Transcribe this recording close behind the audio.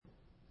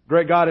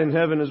Great God in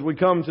heaven, as we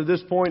come to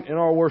this point in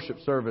our worship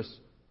service,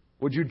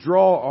 would you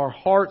draw our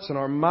hearts and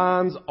our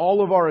minds,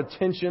 all of our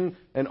attention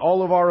and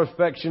all of our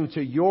affection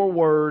to your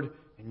word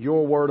and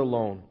your word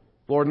alone.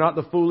 Lord, not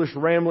the foolish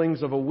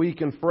ramblings of a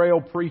weak and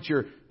frail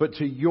preacher, but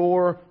to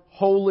your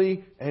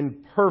holy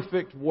and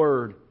perfect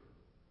word.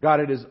 God,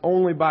 it is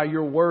only by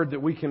your word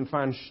that we can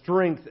find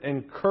strength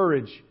and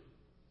courage.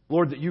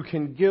 Lord, that you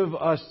can give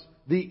us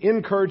the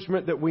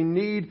encouragement that we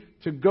need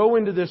to go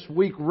into this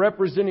week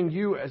representing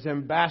you as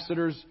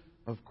ambassadors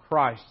of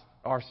Christ,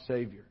 our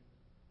Savior.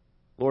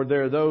 Lord,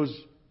 there are those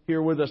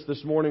here with us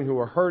this morning who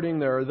are hurting.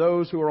 There are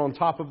those who are on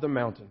top of the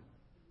mountain.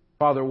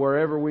 Father,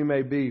 wherever we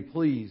may be,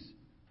 please,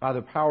 by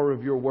the power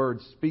of your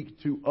word,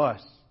 speak to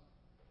us.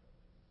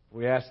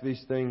 We ask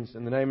these things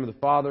in the name of the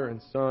Father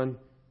and Son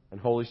and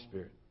Holy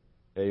Spirit.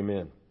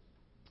 Amen.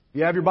 If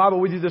you have your Bible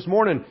with you this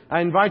morning,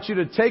 I invite you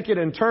to take it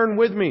and turn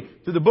with me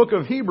to the book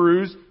of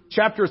Hebrews,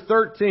 chapter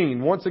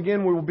 13. Once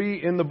again, we will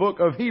be in the book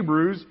of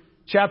Hebrews,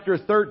 chapter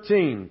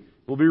 13.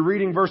 We'll be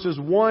reading verses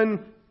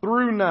 1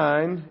 through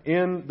 9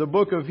 in the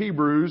book of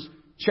Hebrews,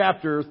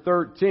 chapter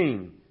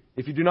 13.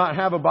 If you do not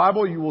have a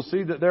Bible, you will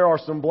see that there are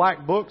some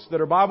black books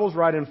that are Bibles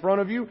right in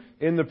front of you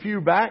in the pew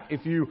back.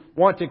 If you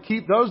want to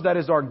keep those, that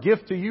is our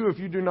gift to you. If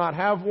you do not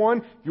have one,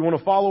 if you want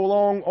to follow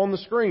along on the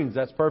screens,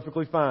 that's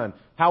perfectly fine.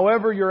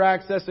 However you're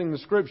accessing the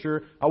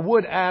Scripture, I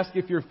would ask,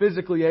 if you're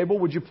physically able,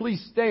 would you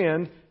please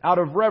stand out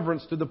of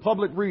reverence to the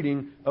public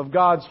reading of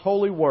God's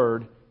holy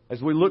word as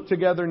we look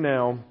together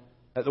now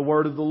at the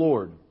word of the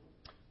Lord.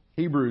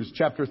 Hebrews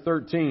chapter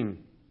 13,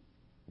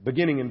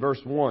 beginning in verse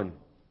 1.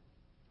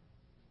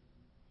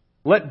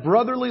 Let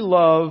brotherly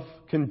love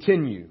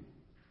continue.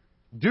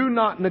 Do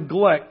not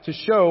neglect to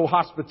show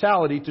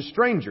hospitality to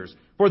strangers,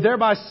 for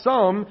thereby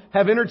some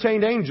have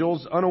entertained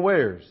angels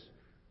unawares.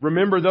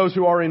 Remember those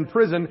who are in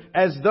prison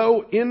as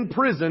though in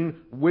prison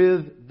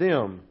with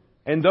them,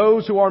 and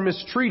those who are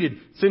mistreated,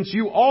 since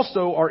you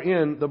also are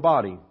in the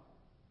body.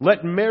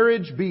 Let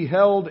marriage be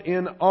held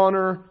in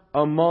honor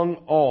among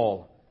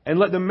all, and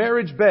let the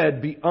marriage bed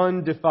be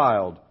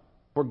undefiled.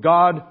 For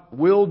God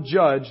will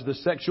judge the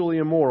sexually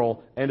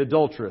immoral and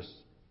adulterous.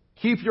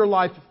 Keep your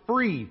life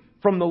free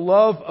from the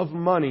love of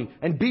money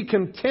and be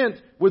content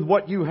with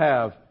what you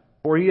have.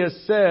 For He has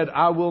said,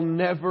 I will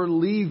never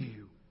leave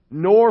you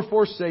nor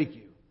forsake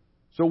you.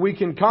 So we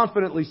can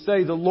confidently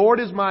say, the Lord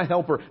is my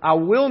helper. I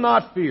will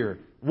not fear.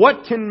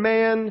 What can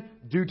man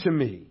do to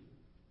me?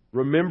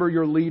 Remember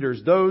your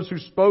leaders, those who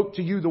spoke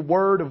to you the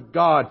word of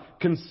God.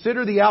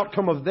 Consider the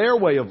outcome of their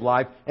way of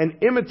life and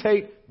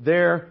imitate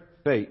their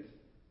faith.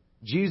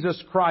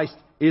 Jesus Christ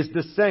is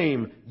the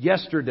same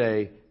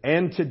yesterday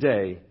and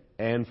today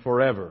and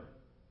forever.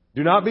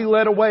 Do not be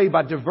led away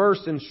by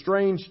diverse and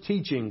strange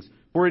teachings,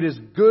 for it is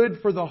good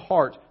for the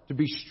heart to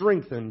be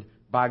strengthened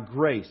by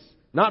grace,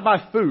 not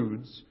by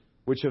foods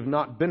which have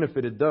not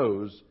benefited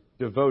those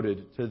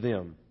devoted to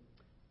them.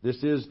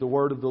 This is the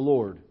word of the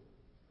Lord.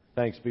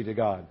 Thanks be to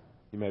God.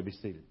 You may be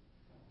seated.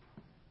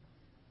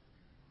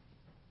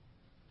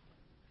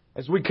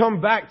 As we come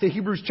back to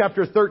Hebrews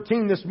chapter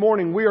 13 this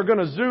morning, we are going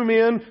to zoom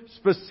in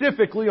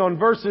specifically on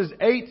verses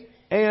 8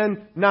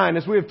 and 9.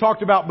 As we have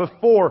talked about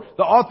before,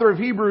 the author of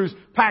Hebrews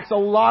packs a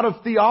lot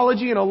of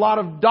theology and a lot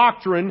of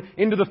doctrine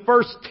into the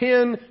first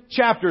 10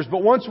 chapters.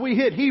 But once we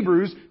hit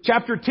Hebrews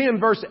chapter 10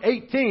 verse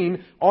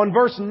 18, on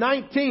verse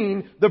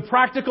 19, the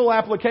practical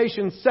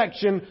application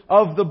section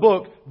of the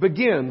book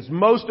begins.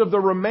 Most of the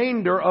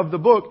remainder of the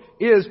book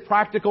is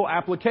practical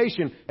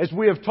application. As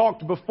we have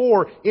talked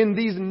before, in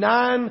these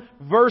 9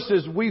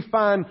 verses we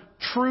find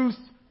truth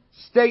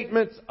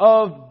statements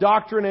of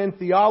doctrine and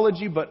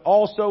theology, but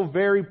also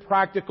very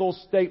practical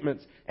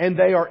statements. And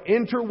they are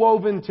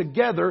interwoven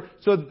together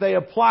so that they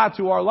apply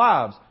to our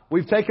lives.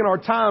 We've taken our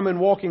time in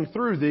walking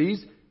through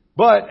these.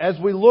 But as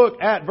we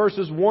look at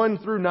verses 1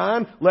 through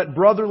 9, let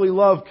brotherly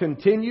love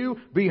continue.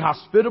 Be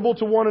hospitable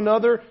to one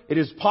another. It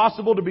is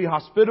possible to be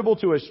hospitable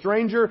to a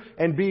stranger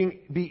and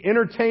be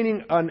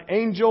entertaining an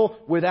angel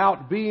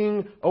without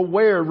being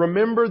aware.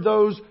 Remember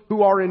those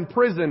who are in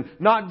prison.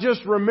 Not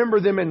just remember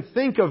them and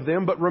think of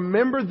them, but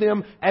remember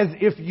them as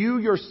if you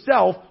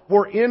yourself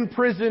were in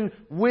prison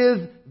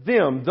with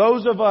them.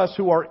 Those of us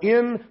who are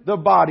in the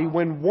body,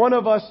 when one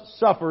of us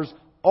suffers,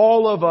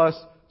 all of us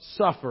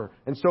suffer.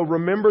 And so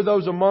remember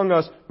those among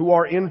us who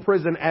are in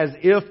prison as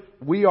if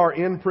we are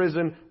in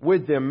prison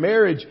with them.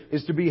 Marriage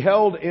is to be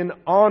held in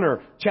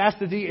honor.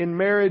 Chastity in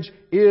marriage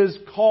is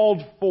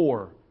called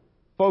for.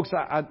 Folks,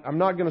 I'm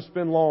not going to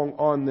spend long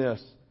on this,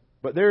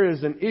 but there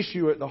is an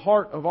issue at the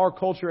heart of our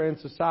culture and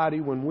society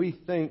when we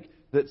think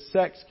that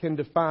sex can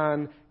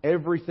define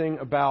everything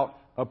about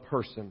a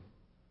person.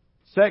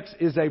 Sex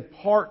is a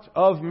part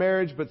of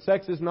marriage, but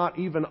sex is not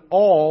even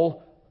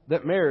all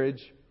that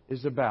marriage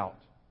is about.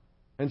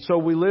 And so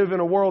we live in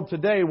a world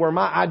today where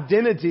my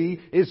identity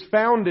is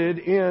founded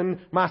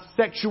in my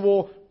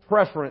sexual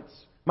preference.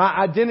 My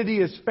identity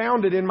is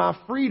founded in my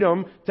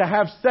freedom to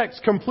have sex,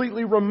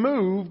 completely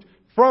removed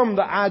from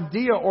the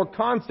idea or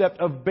concept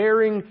of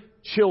bearing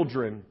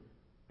children.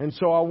 And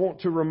so I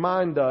want to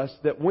remind us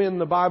that when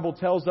the Bible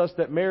tells us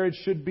that marriage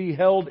should be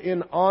held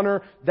in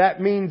honor, that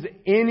means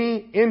any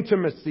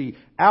intimacy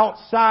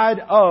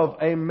outside of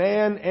a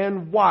man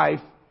and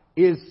wife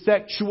is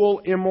sexual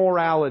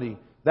immorality.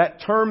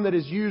 That term that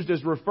is used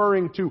is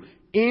referring to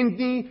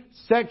any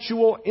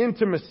sexual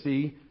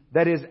intimacy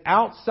that is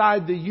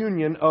outside the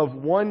union of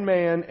one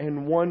man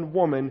and one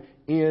woman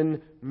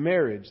in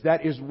marriage.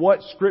 That is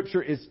what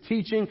Scripture is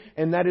teaching,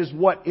 and that is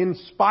what, in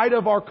spite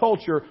of our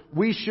culture,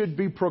 we should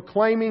be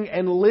proclaiming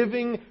and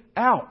living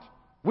out.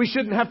 We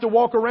shouldn't have to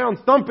walk around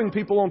thumping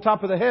people on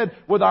top of the head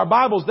with our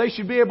Bibles. They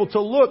should be able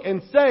to look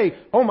and say,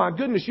 "Oh my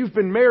goodness, you've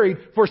been married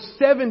for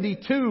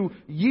 72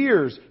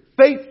 years,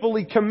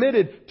 faithfully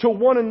committed to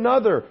one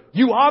another.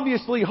 You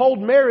obviously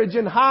hold marriage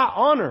in high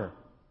honor."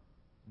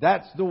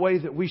 That's the way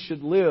that we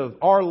should live.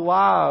 Our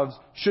lives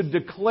should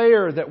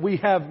declare that we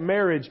have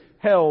marriage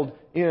held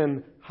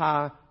in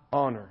high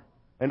honor.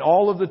 And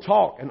all of the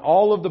talk and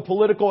all of the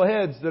political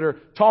heads that are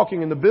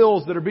talking and the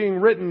bills that are being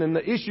written and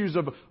the issues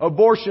of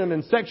abortion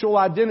and sexual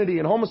identity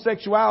and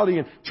homosexuality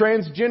and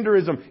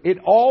transgenderism, it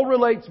all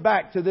relates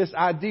back to this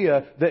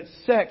idea that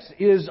sex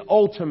is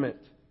ultimate.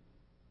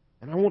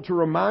 And I want to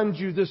remind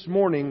you this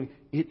morning,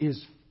 it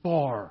is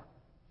far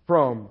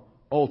from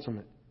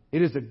ultimate.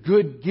 It is a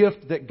good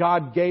gift that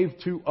God gave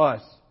to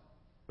us,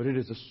 but it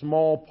is a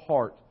small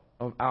part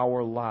of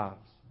our lives.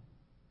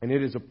 And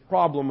it is a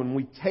problem when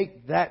we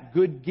take that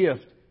good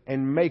gift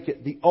and make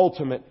it the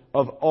ultimate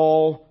of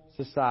all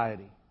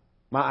society.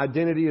 My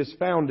identity is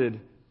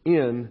founded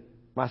in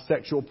my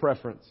sexual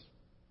preference.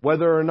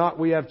 Whether or not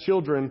we have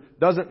children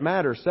doesn't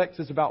matter. Sex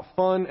is about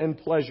fun and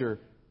pleasure.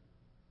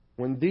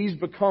 When these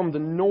become the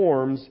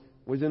norms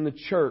within the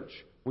church,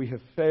 we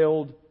have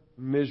failed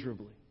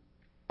miserably.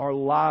 Our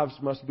lives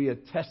must be a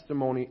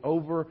testimony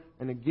over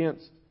and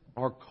against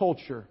our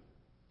culture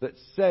that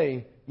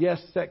say, yes,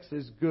 sex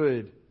is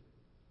good,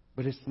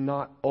 but it's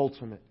not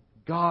ultimate.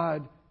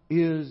 God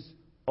is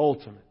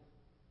ultimate.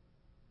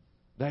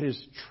 That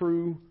is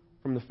true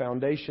from the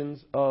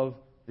foundations of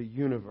the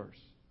universe.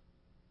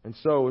 And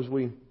so as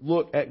we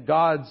look at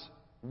God's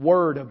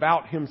Word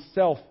about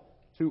Himself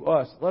to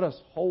us, let us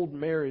hold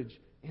marriage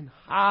in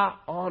high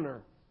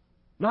honor.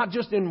 Not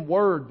just in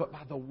word, but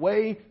by the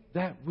way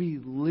that we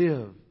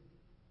live.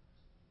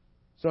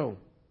 So,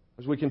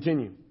 as we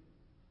continue,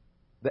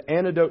 the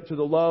antidote to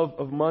the love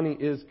of money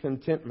is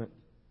contentment.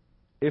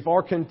 If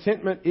our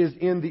contentment is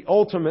in the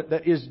ultimate,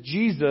 that is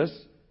Jesus,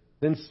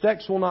 then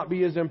sex will not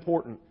be as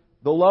important.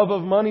 The love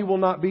of money will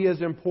not be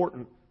as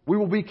important. We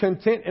will be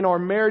content in our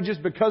marriages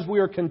because we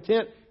are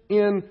content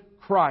in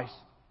Christ.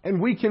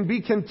 And we can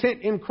be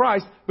content in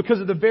Christ because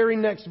of the very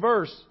next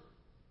verse.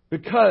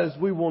 Because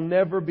we will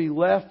never be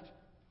left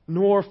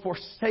nor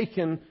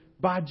forsaken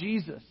by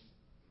Jesus.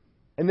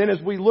 And then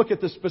as we look at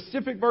the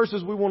specific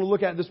verses we want to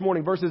look at this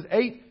morning, verses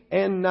 8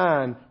 and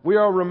 9, we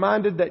are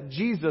reminded that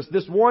Jesus,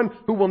 this one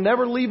who will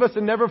never leave us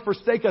and never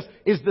forsake us,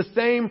 is the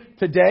same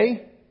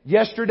today,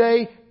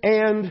 yesterday,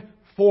 and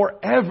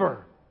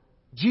forever.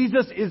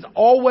 Jesus is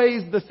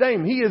always the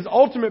same. He is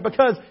ultimate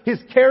because His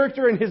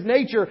character and His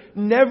nature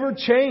never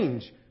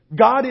change.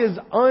 God is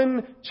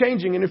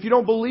unchanging. And if you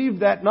don't believe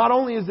that, not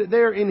only is it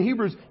there in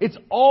Hebrews, it's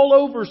all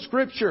over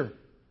Scripture.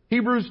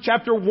 Hebrews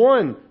chapter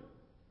 1.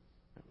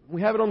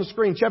 We have it on the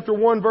screen. Chapter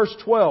 1, verse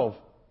 12.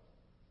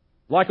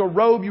 Like a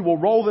robe, you will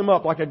roll them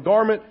up. Like a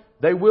garment,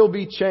 they will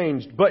be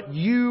changed. But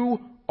you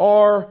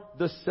are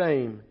the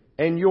same,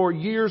 and your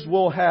years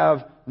will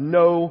have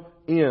no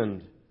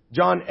end.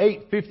 John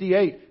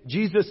 8:58,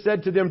 Jesus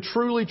said to them,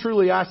 "Truly,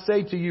 truly, I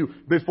say to you,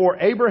 before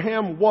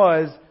Abraham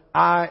was,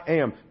 I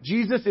am."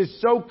 Jesus is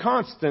so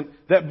constant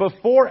that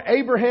before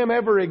Abraham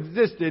ever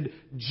existed,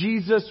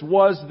 Jesus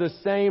was the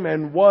same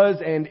and was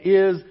and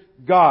is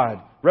God.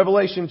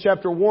 Revelation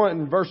chapter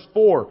 1, verse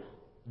 4.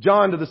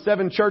 John to the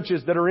 7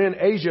 churches that are in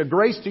Asia,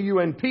 grace to you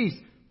and peace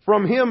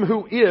from Him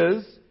who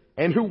is,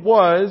 and who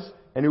was,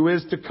 and who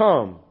is to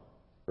come.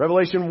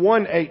 Revelation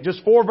 1:8,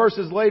 just 4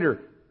 verses later,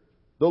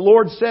 the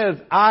Lord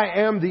says, "I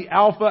am the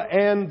Alpha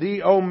and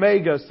the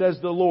Omega," says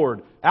the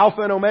Lord.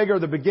 Alpha and Omega are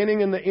the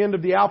beginning and the end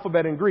of the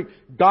alphabet in Greek.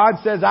 God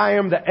says, "I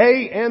am the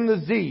A and the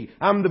Z.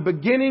 I'm the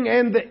beginning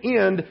and the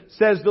end,"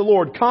 says the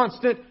Lord.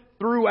 Constant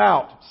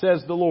throughout,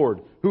 says the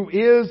Lord, who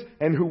is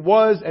and who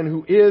was and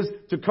who is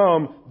to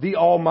come, the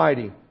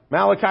Almighty.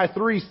 Malachi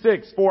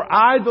 3:6, "For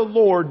I, the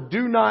Lord,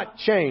 do not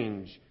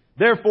change.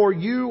 Therefore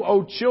you,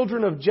 O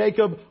children of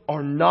Jacob,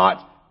 are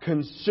not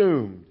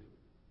consumed."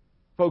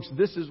 Folks,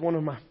 this is one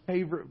of my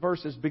favorite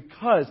verses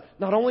because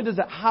not only does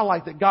it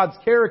highlight that God's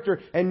character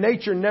and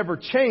nature never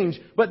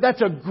change, but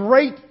that's a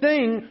great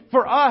thing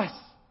for us.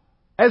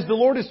 As the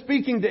Lord is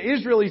speaking to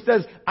Israel, He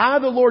says, "I,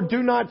 the Lord,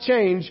 do not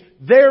change.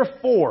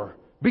 Therefore,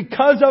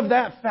 because of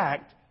that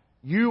fact,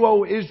 you,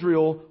 O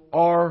Israel,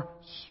 are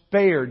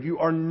spared. You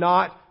are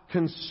not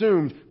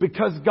consumed,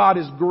 because God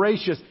is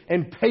gracious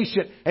and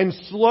patient and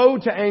slow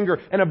to anger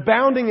and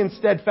abounding in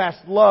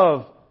steadfast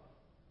love.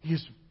 He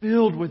is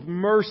filled with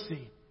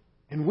mercy,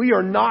 and we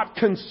are not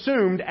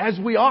consumed as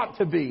we ought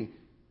to be."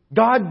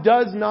 God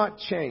does not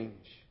change.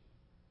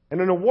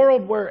 And in a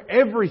world where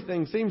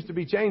everything seems to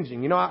be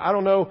changing. You know, I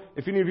don't know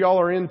if any of y'all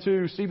are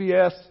into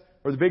CBS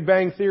or The Big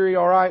Bang Theory,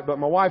 all right, but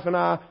my wife and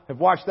I have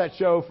watched that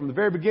show from the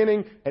very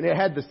beginning, and it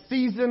had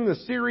the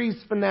series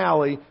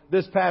finale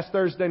this past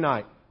Thursday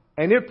night.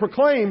 And it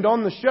proclaimed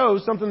on the show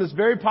something that's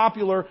very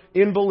popular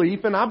in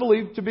belief, and I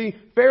believe to be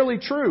fairly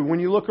true when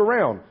you look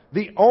around.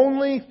 The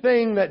only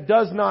thing that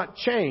does not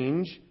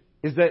change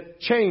is that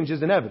change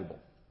is inevitable.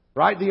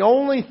 Right? The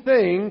only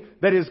thing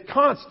that is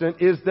constant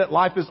is that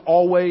life is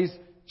always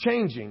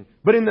changing.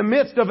 But in the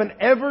midst of an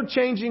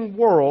ever-changing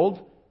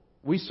world,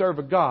 we serve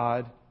a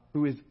God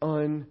who is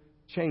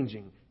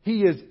unchanging.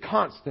 He is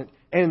constant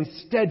and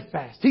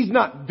steadfast. He's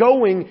not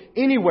going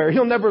anywhere.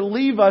 He'll never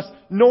leave us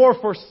nor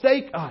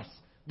forsake us.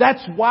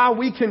 That's why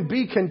we can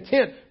be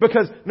content,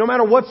 because no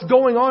matter what's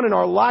going on in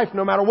our life,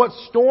 no matter what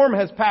storm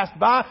has passed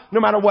by,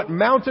 no matter what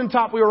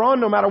mountaintop we are on,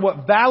 no matter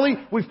what valley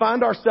we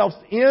find ourselves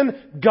in,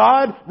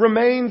 God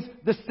remains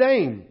the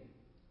same.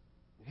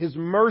 His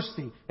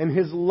mercy and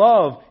His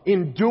love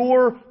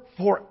endure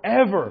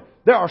forever.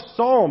 There are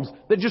psalms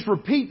that just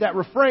repeat that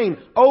refrain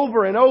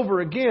over and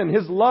over again.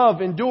 His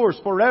love endures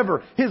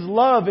forever. His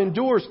love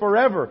endures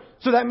forever.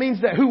 So that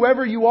means that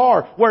whoever you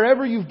are,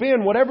 wherever you've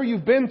been, whatever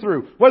you've been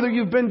through, whether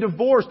you've been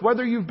divorced,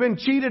 whether you've been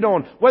cheated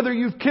on, whether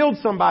you've killed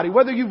somebody,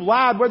 whether you've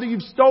lied, whether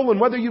you've stolen,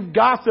 whether you've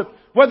gossiped,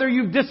 whether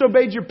you've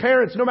disobeyed your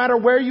parents, no matter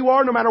where you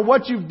are, no matter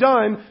what you've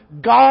done,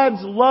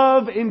 God's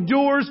love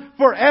endures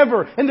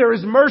forever. And there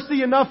is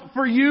mercy enough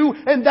for you,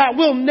 and that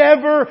will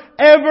never,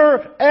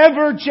 ever,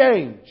 ever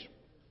change.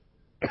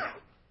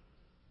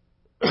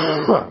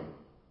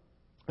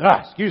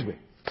 Excuse me.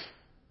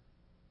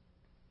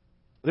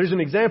 There's an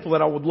example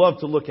that I would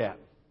love to look at.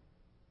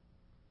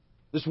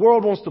 This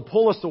world wants to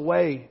pull us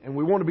away, and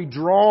we want to be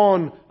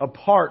drawn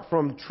apart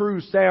from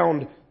true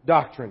sound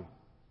doctrine.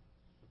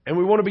 And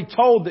we want to be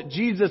told that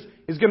Jesus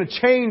is going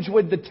to change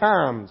with the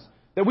times.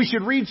 That we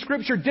should read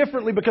Scripture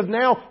differently because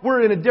now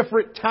we're in a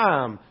different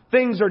time.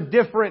 Things are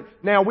different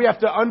now. We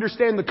have to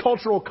understand the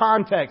cultural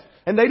context.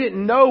 And they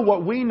didn't know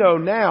what we know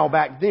now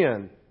back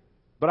then.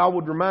 But I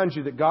would remind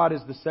you that God is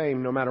the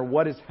same no matter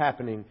what is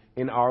happening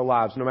in our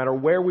lives, no matter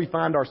where we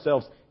find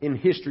ourselves in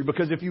history.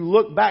 Because if you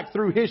look back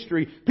through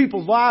history,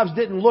 people's lives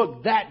didn't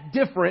look that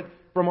different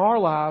from our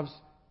lives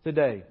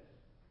today.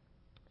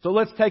 So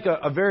let's take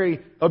a very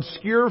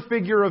obscure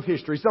figure of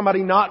history,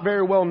 somebody not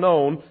very well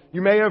known.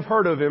 You may have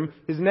heard of him.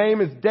 His name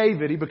is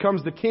David. He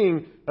becomes the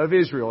king of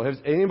Israel. Has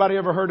anybody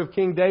ever heard of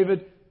King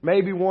David?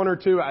 Maybe one or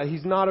two.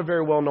 He's not a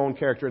very well known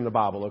character in the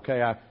Bible,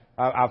 okay?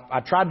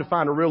 I tried to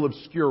find a real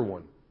obscure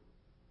one.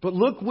 But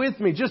look with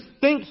me. Just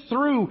think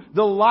through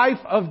the life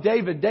of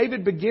David.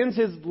 David begins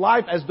his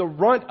life as the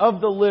runt of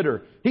the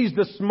litter. He's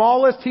the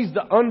smallest. He's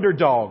the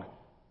underdog.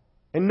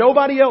 And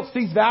nobody else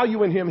sees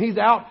value in him. He's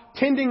out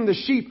tending the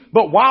sheep.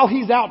 But while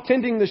he's out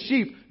tending the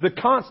sheep, the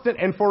constant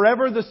and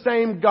forever the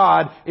same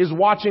God is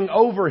watching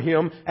over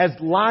him as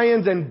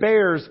lions and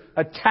bears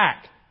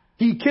attack.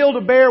 He killed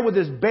a bear with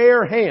his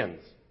bare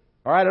hands.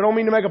 All right, I don't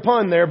mean to make a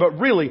pun there, but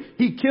really,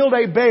 he killed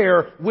a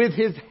bear with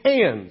his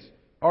hands.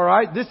 All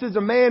right, this is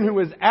a man who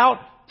is out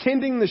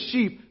tending the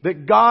sheep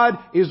that God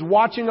is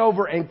watching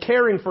over and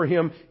caring for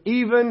him,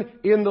 even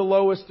in the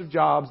lowest of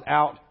jobs,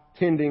 out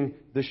tending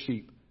the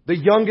sheep. The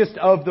youngest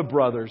of the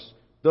brothers,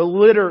 the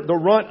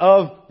runt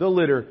of the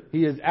litter,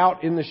 he is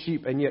out in the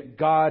sheep, and yet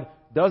God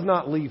does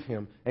not leave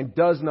him and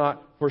does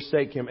not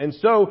forsake him. And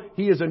so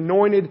he is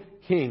anointed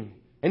king.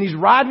 And he's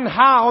riding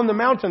high on the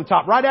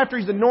mountaintop. Right after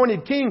he's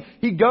anointed king,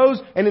 he goes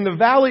and in the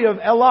valley of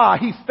Elah,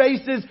 he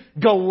faces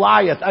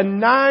Goliath, a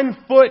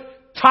 9-foot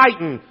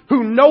Titan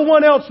who no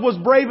one else was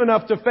brave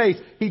enough to face.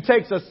 He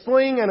takes a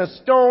sling and a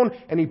stone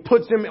and he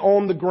puts him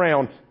on the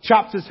ground,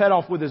 chops his head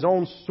off with his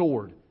own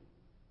sword.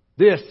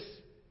 This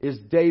is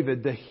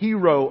David, the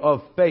hero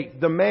of faith,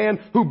 the man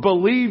who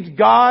believed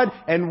God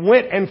and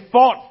went and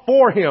fought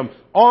for him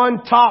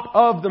on top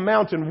of the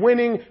mountain,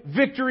 winning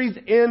victories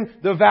in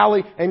the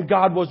valley, and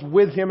God was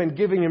with him and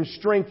giving him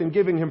strength and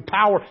giving him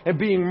power and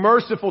being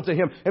merciful to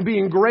him and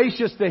being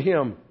gracious to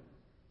him.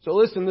 So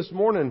listen, this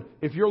morning,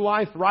 if your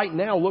life right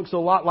now looks a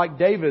lot like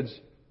David's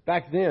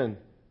back then,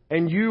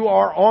 and you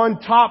are on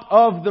top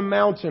of the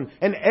mountain,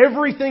 and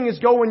everything is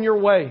going your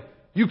way,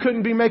 you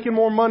couldn't be making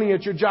more money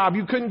at your job,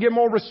 you couldn't get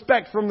more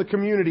respect from the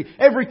community,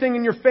 everything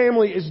in your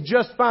family is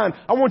just fine,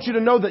 I want you to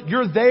know that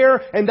you're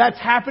there, and that's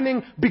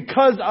happening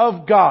because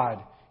of God.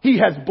 He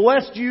has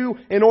blessed you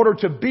in order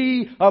to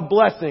be a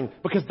blessing,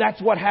 because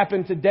that's what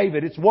happened to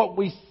David. It's what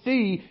we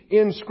see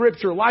in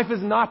Scripture. Life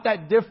is not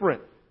that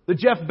different. The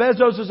Jeff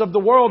Bezoses of the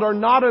world are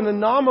not an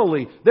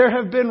anomaly. There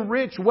have been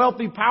rich,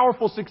 wealthy,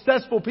 powerful,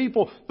 successful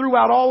people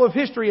throughout all of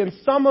history, and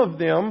some of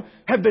them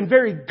have been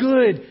very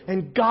good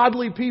and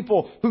godly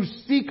people who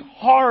seek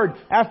hard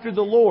after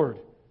the Lord.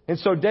 And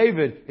so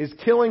David is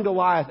killing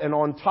Goliath and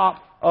on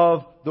top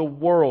of the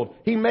world.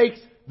 He makes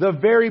the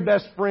very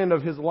best friend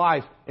of his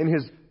life in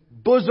his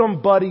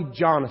bosom buddy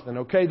Jonathan,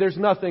 okay? There's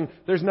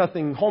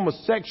nothing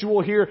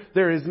homosexual here.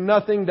 There is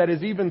nothing that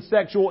is even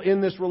sexual in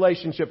this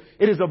relationship.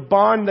 It is a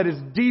bond that is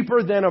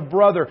deeper than a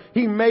brother.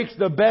 He makes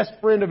the best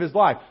friend of his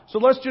life. So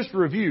let's just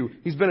review.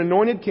 He's been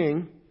anointed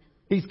king.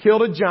 He's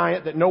killed a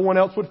giant that no one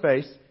else would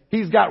face.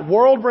 He's got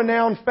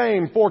world-renowned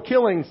fame for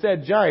killing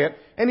said giant.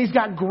 And he's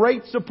got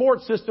great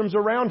support systems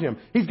around him.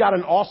 He's got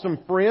an awesome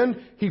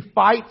friend. He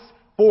fights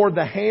for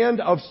the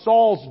hand of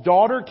Saul's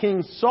daughter.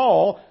 King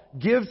Saul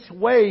gives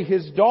away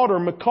his daughter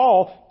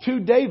Michal to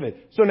David.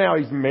 So now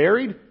he's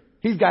married.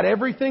 He's got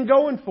everything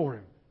going for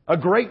him. A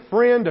great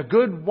friend, a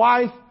good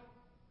wife,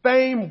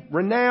 fame,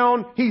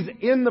 renown. He's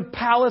in the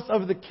palace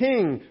of the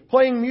king,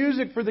 playing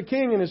music for the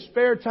king in his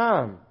spare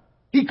time.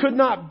 He could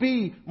not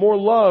be more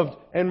loved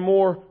and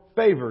more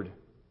favored.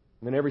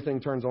 And then everything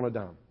turns on a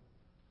dime.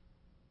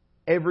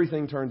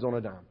 Everything turns on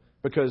a dime.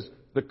 Because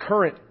the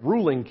current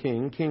ruling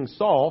king, King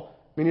Saul,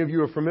 many of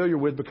you are familiar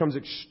with, becomes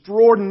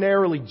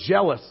extraordinarily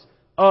jealous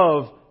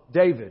of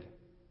David.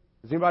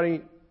 Has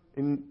anybody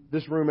in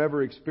this room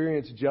ever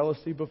experienced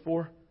jealousy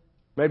before?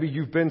 Maybe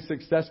you've been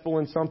successful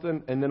in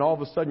something and then all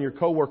of a sudden your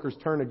coworkers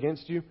turn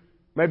against you.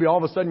 Maybe all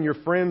of a sudden your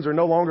friends are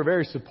no longer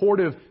very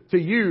supportive to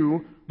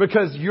you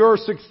because you're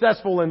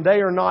successful and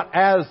they are not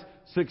as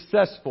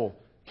successful.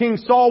 King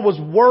Saul was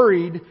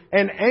worried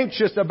and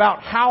anxious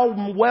about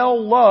how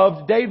well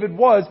loved David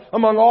was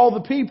among all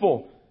the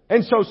people.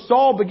 And so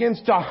Saul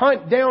begins to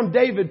hunt down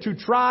David to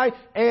try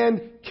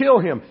and kill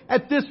him.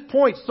 At this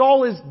point,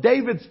 Saul is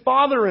David's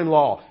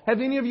father-in-law.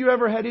 Have any of you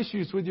ever had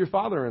issues with your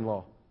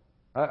father-in-law?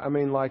 I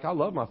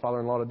love my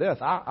father-in-law to death.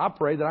 I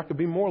pray that I could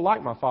be more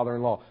like my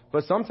father-in-law.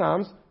 But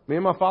sometimes me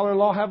and my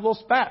father-in-law have little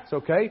spats,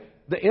 okay?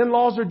 The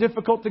in-laws are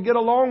difficult to get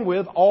along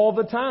with all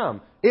the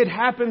time. It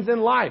happens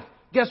in life.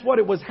 Guess what?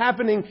 It was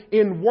happening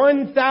in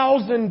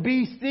 1000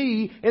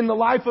 BC in the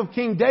life of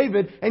King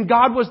David, and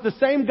God was the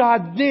same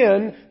God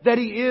then that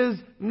He is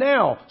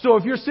now. So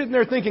if you're sitting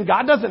there thinking,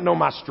 God doesn't know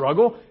my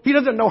struggle, He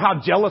doesn't know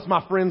how jealous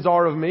my friends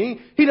are of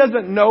me, He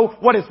doesn't know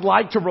what it's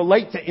like to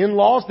relate to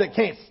in-laws that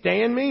can't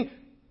stand me,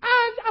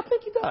 I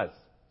think He does.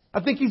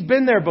 I think He's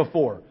been there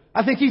before.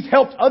 I think He's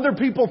helped other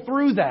people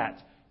through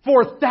that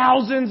for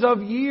thousands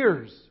of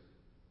years.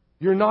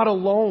 You're not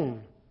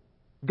alone.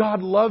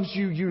 God loves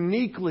you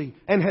uniquely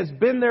and has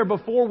been there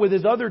before with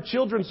His other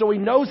children, so He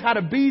knows how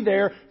to be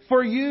there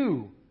for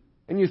you.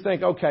 And you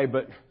think, okay,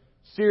 but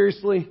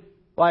seriously,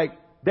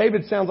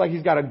 David sounds like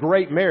he's got a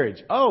great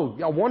marriage. Oh,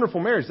 a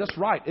wonderful marriage. That's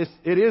right.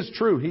 It is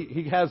true.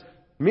 He has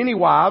many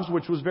wives,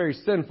 which was very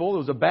sinful. It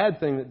was a bad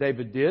thing that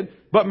David did.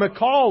 But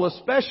Michal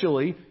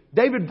especially,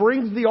 David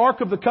brings the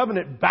Ark of the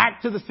Covenant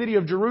back to the city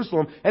of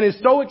Jerusalem and is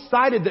so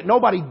excited that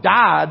nobody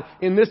died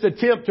in this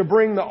attempt to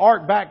bring the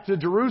Ark back to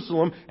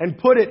Jerusalem and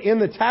put it in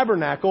the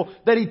tabernacle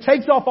that he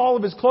takes off all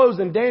of his clothes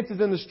and dances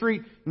in the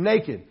street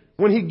naked.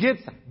 When he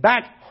gets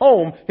back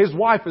home, his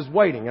wife is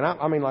waiting. And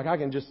I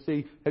can just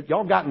see,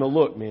 y'all gotten the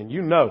look, man.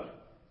 You know.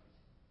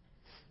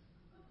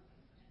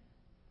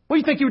 What do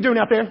you think you were doing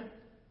out there?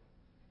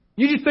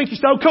 You just think you're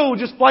so cool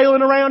just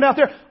flailing around out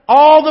there?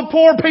 All the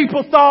poor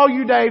people saw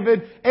you,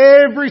 David.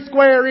 Every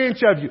square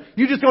inch of you.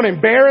 You just going to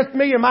embarrass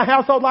me in my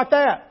household like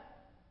that?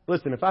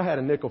 Listen, if I had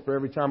a nickel for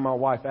every time my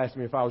wife asked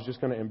me if I was just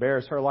going to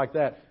embarrass her like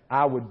that,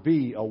 I would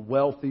be a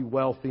wealthy,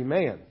 wealthy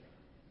man.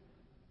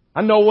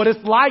 I know what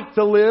it's like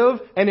to live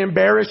and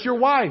embarrass your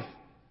wife.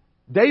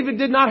 David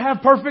did not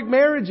have perfect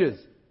marriages.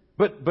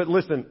 But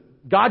listen,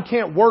 God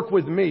can't work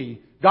with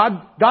me.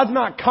 God's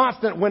not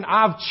constant when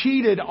I've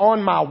cheated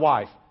on my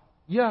wife.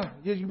 Yeah,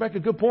 you make a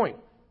good point.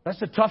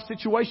 That's a tough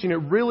situation. It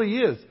really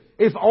is.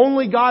 If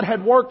only God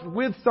had worked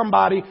with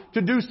somebody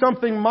to do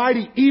something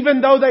mighty,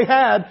 even though they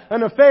had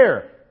an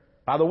affair.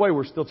 By the way,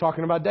 we're still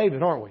talking about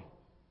David, aren't we?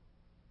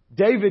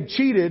 David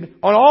cheated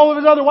on all of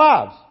his other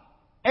wives.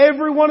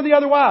 Every one of the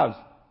other wives.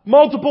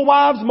 Multiple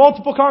wives,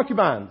 multiple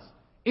concubines.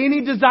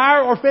 Any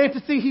desire or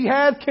fantasy he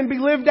has can be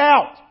lived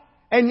out.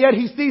 And yet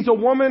he sees a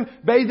woman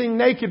bathing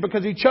naked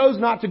because he chose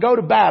not to go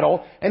to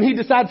battle, and he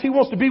decides he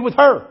wants to be with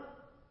her.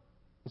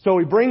 So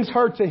he brings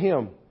her to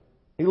him.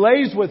 He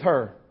lays with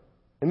her.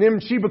 And then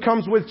she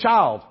becomes with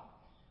child.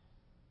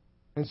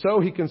 And so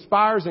he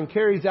conspires and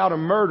carries out a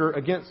murder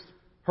against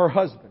her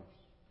husband.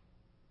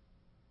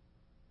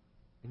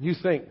 And you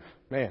think,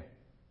 man,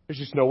 there's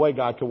just no way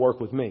God could work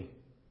with me.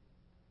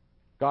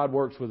 God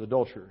works with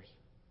adulterers.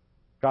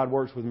 God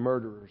works with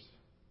murderers.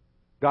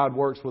 God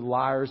works with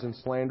liars and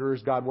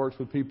slanderers. God works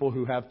with people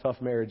who have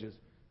tough marriages.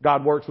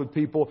 God works with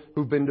people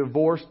who've been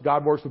divorced.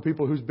 God works with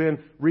people who's been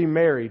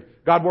remarried.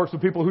 God works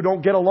with people who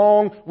don't get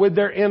along with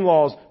their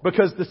in-laws,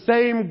 because the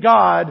same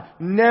God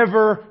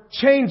never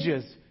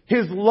changes.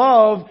 His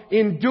love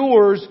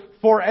endures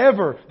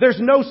forever. There's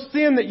no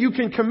sin that you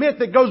can commit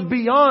that goes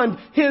beyond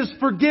His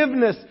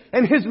forgiveness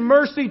and His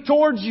mercy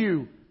towards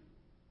you.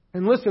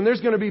 And listen,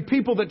 there's going to be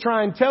people that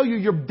try and tell you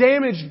you're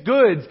damaged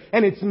goods,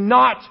 and it's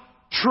not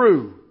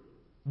true.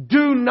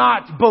 Do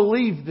not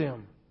believe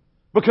them.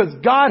 Because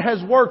God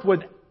has worked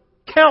with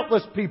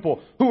countless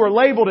people who are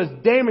labeled as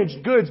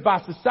damaged goods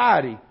by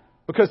society.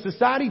 Because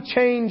society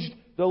changed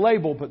the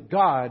label, but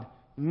God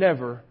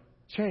never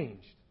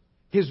changed.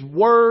 His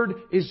Word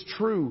is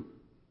true.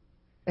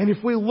 And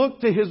if we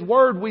look to His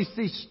Word, we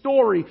see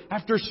story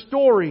after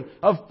story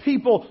of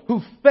people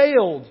who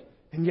failed,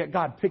 and yet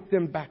God picked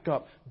them back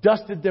up,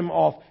 dusted them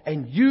off,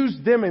 and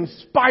used them in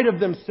spite of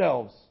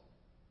themselves.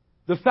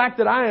 The fact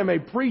that I am a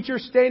preacher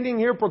standing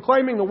here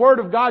proclaiming the Word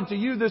of God to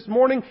you this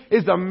morning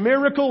is a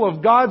miracle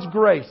of God's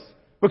grace.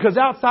 Because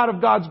outside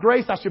of God's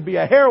grace, I should be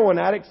a heroin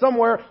addict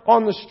somewhere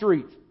on the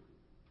street.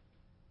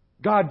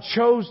 God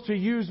chose to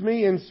use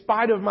me in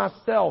spite of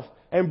myself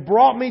and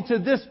brought me to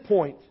this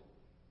point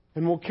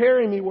and will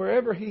carry me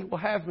wherever He will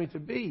have me to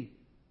be.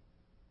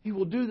 He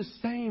will do the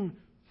same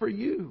for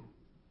you.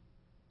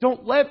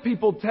 Don't let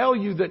people tell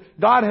you that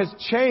God has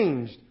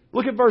changed.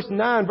 Look at verse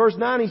 9. Verse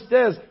 9, He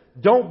says,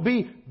 don't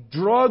be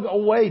dragged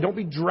away. Don't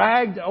be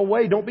dragged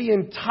away. Don't be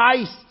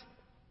enticed.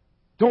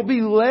 Don't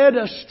be led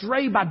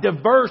astray by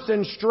diverse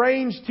and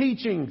strange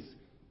teachings.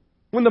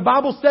 When the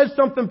Bible says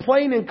something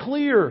plain and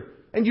clear,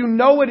 and you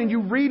know it and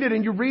you read it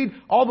and you read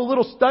all the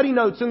little study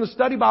notes in the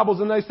study Bibles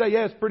and they say,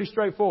 yeah, it's pretty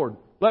straightforward.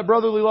 Let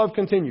brotherly love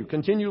continue.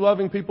 Continue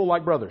loving people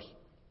like brothers.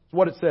 That's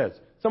what it says.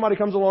 Somebody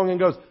comes along and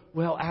goes,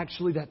 well,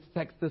 actually that's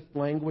sexist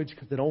language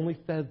because it only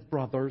says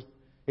brothers.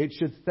 It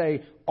should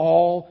say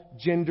all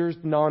genders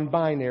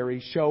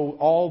non-binary. Show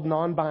all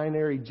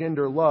non-binary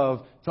gender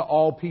love to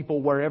all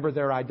people wherever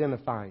they're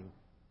identifying.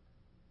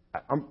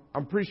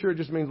 I'm pretty sure it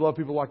just means love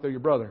people like they're your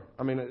brother.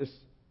 I mean,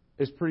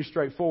 it's pretty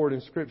straightforward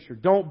in Scripture.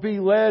 Don't be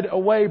led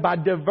away by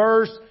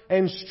diverse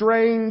and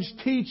strange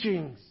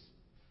teachings.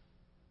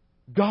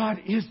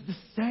 God is the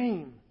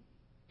same.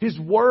 His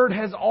Word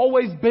has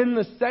always been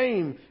the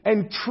same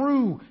and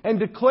true and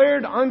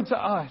declared unto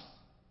us.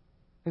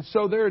 And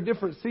so there are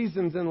different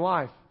seasons in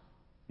life.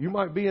 You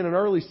might be in an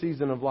early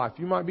season of life.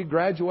 You might be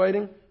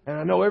graduating. And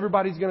I know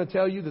everybody's going to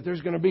tell you that there's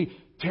going to be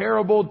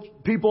terrible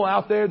people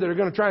out there that are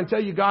going to try and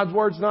tell you God's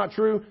Word's not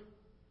true.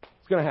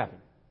 It's going to happen.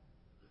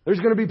 There's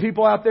going to be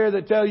people out there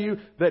that tell you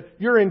that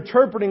you're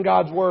interpreting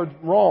God's Word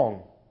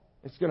wrong.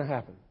 It's going to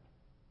happen.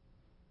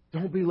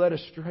 Don't be led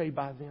astray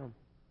by them.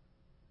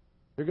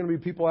 There are going to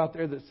be people out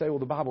there that say, well,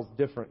 the Bible's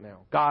different now.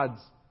 God's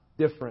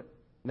different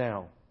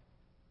now.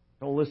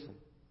 Don't listen.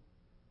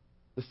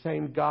 The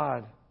same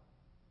God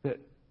that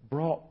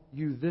brought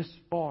you this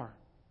far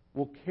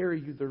will carry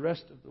you the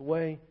rest of the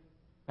way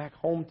back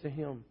home to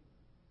Him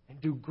and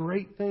do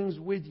great things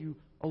with you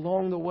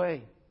along the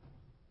way.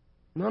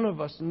 None of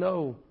us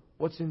know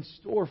what's in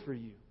store for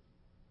you,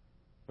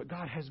 but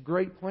God has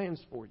great plans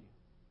for you.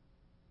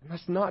 And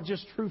that's not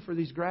just true for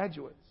these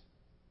graduates.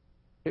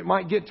 It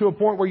might get to a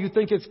point where you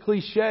think it's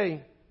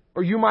cliche,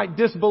 or you might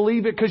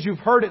disbelieve it because you've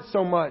heard it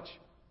so much.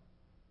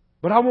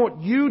 But I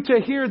want you to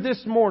hear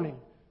this morning,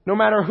 no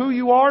matter who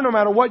you are, no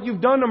matter what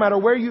you've done, no matter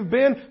where you've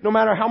been, no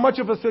matter how much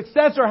of a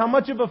success or how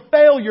much of a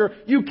failure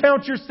you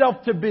count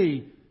yourself to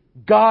be,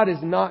 God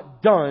is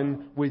not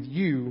done with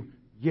you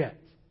yet.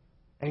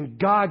 And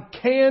God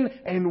can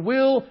and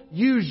will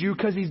use you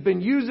because He's been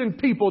using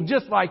people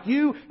just like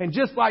you and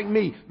just like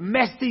me,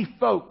 messy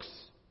folks,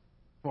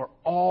 for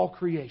all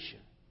creation.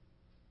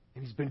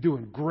 And He's been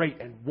doing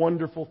great and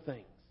wonderful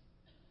things.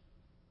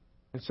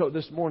 And so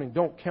this morning,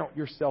 don't count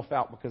yourself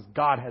out because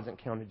God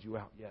hasn't counted you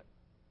out yet.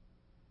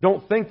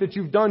 Don't think that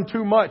you've done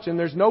too much and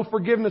there's no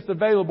forgiveness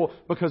available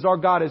because our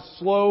God is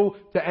slow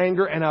to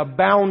anger and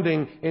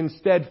abounding in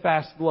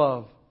steadfast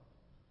love.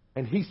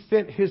 And He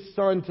sent His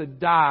Son to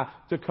die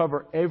to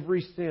cover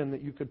every sin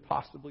that you could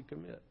possibly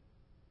commit.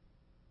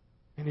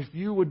 And if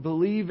you would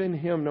believe in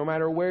Him no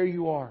matter where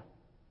you are,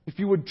 if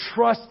you would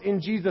trust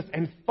in Jesus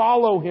and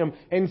follow Him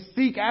and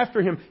seek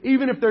after Him,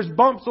 even if there's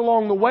bumps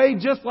along the way,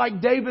 just like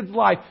David's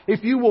life,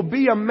 if you will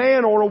be a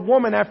man or a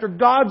woman after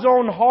God's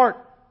own heart,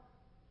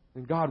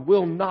 then God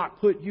will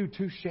not put you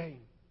to shame.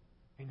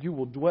 And you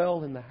will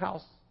dwell in the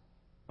house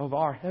of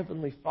our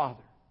Heavenly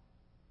Father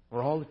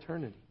for all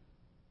eternity.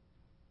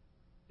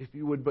 If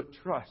you would but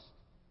trust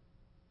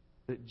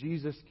that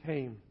Jesus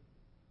came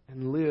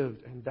and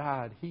lived and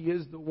died. He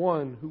is the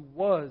one who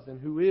was and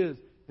who is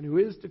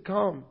to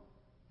come.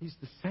 He's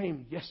the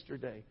same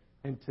yesterday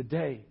and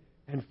today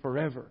and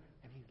forever.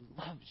 And He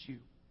loves you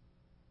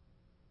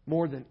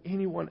more than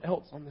anyone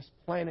else on this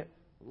planet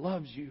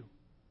loves you.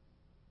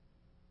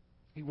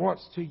 He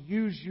wants to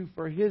use you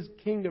for His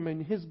kingdom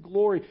and His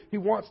glory. He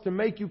wants to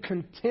make you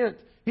content.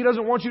 He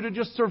doesn't want you to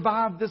just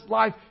survive this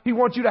life. He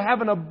wants you to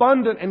have an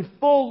abundant and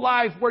full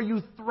life where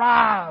you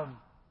thrive.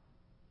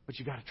 But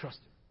you got to trust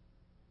Him.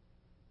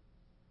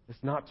 It's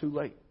not too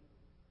late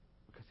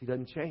because He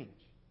doesn't change.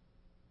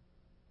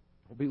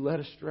 Don't be led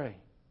astray.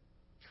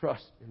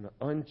 Trust in the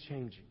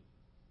unchanging,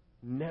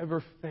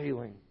 never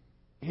failing,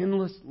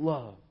 endless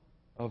love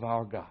of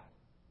our God.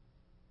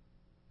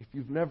 If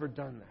you've never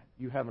done that,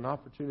 you have an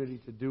opportunity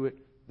to do it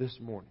this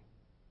morning.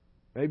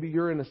 Maybe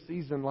you're in a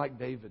season like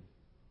David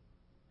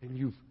and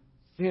you've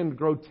sinned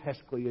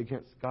grotesquely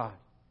against God.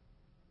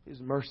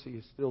 His mercy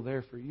is still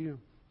there for you.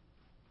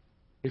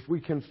 If we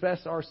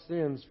confess our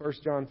sins, 1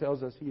 John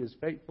tells us He is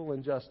faithful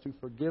and just to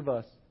forgive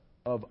us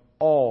of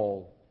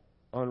all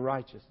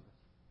unrighteousness.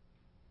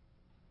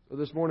 So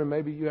this morning,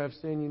 maybe you have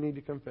sin you need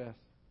to confess.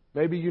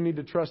 Maybe you need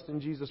to trust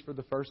in Jesus for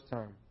the first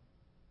time.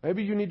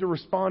 Maybe you need to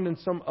respond in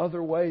some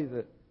other way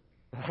that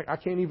I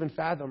can't even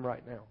fathom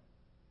right now.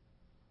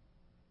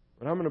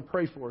 But I'm going to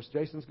pray for us.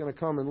 Jason's going to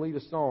come and lead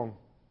a song.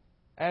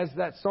 As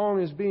that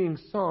song is being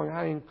sung,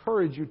 I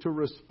encourage you to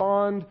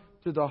respond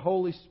to the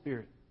Holy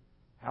Spirit,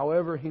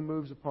 however He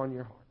moves upon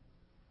your heart.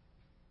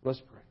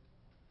 Let's pray.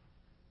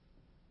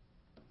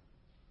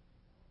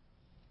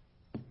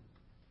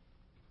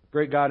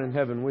 Great God in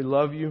heaven, we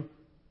love You.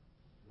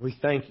 We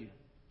thank You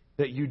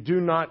that You do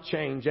not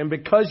change. And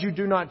because You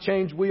do not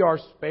change, we are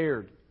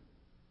spared.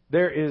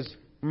 There is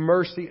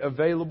mercy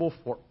available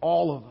for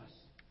all of us.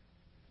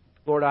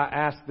 Lord, I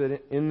ask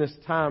that in this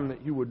time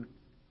that You would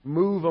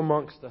move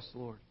amongst us,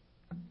 Lord.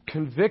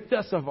 Convict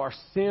us of our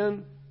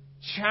sin.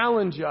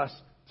 Challenge us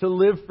to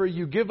live for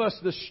You. Give us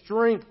the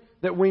strength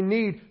that we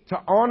need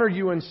to honor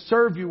You and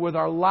serve You with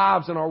our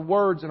lives and our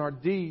words and our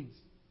deeds.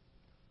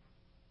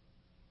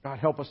 God,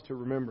 help us to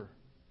remember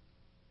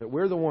that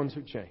we're the ones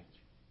who change.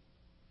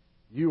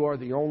 You are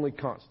the only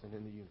constant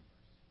in the universe.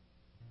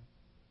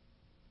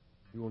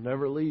 You will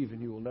never leave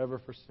and You will never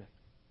forsake.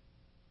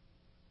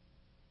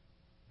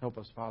 Help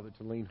us, Father,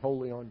 to lean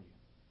wholly on You.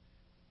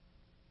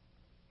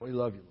 We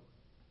love You, Lord.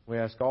 We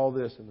ask all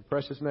this in the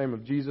precious name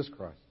of Jesus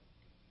Christ.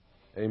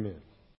 Amen.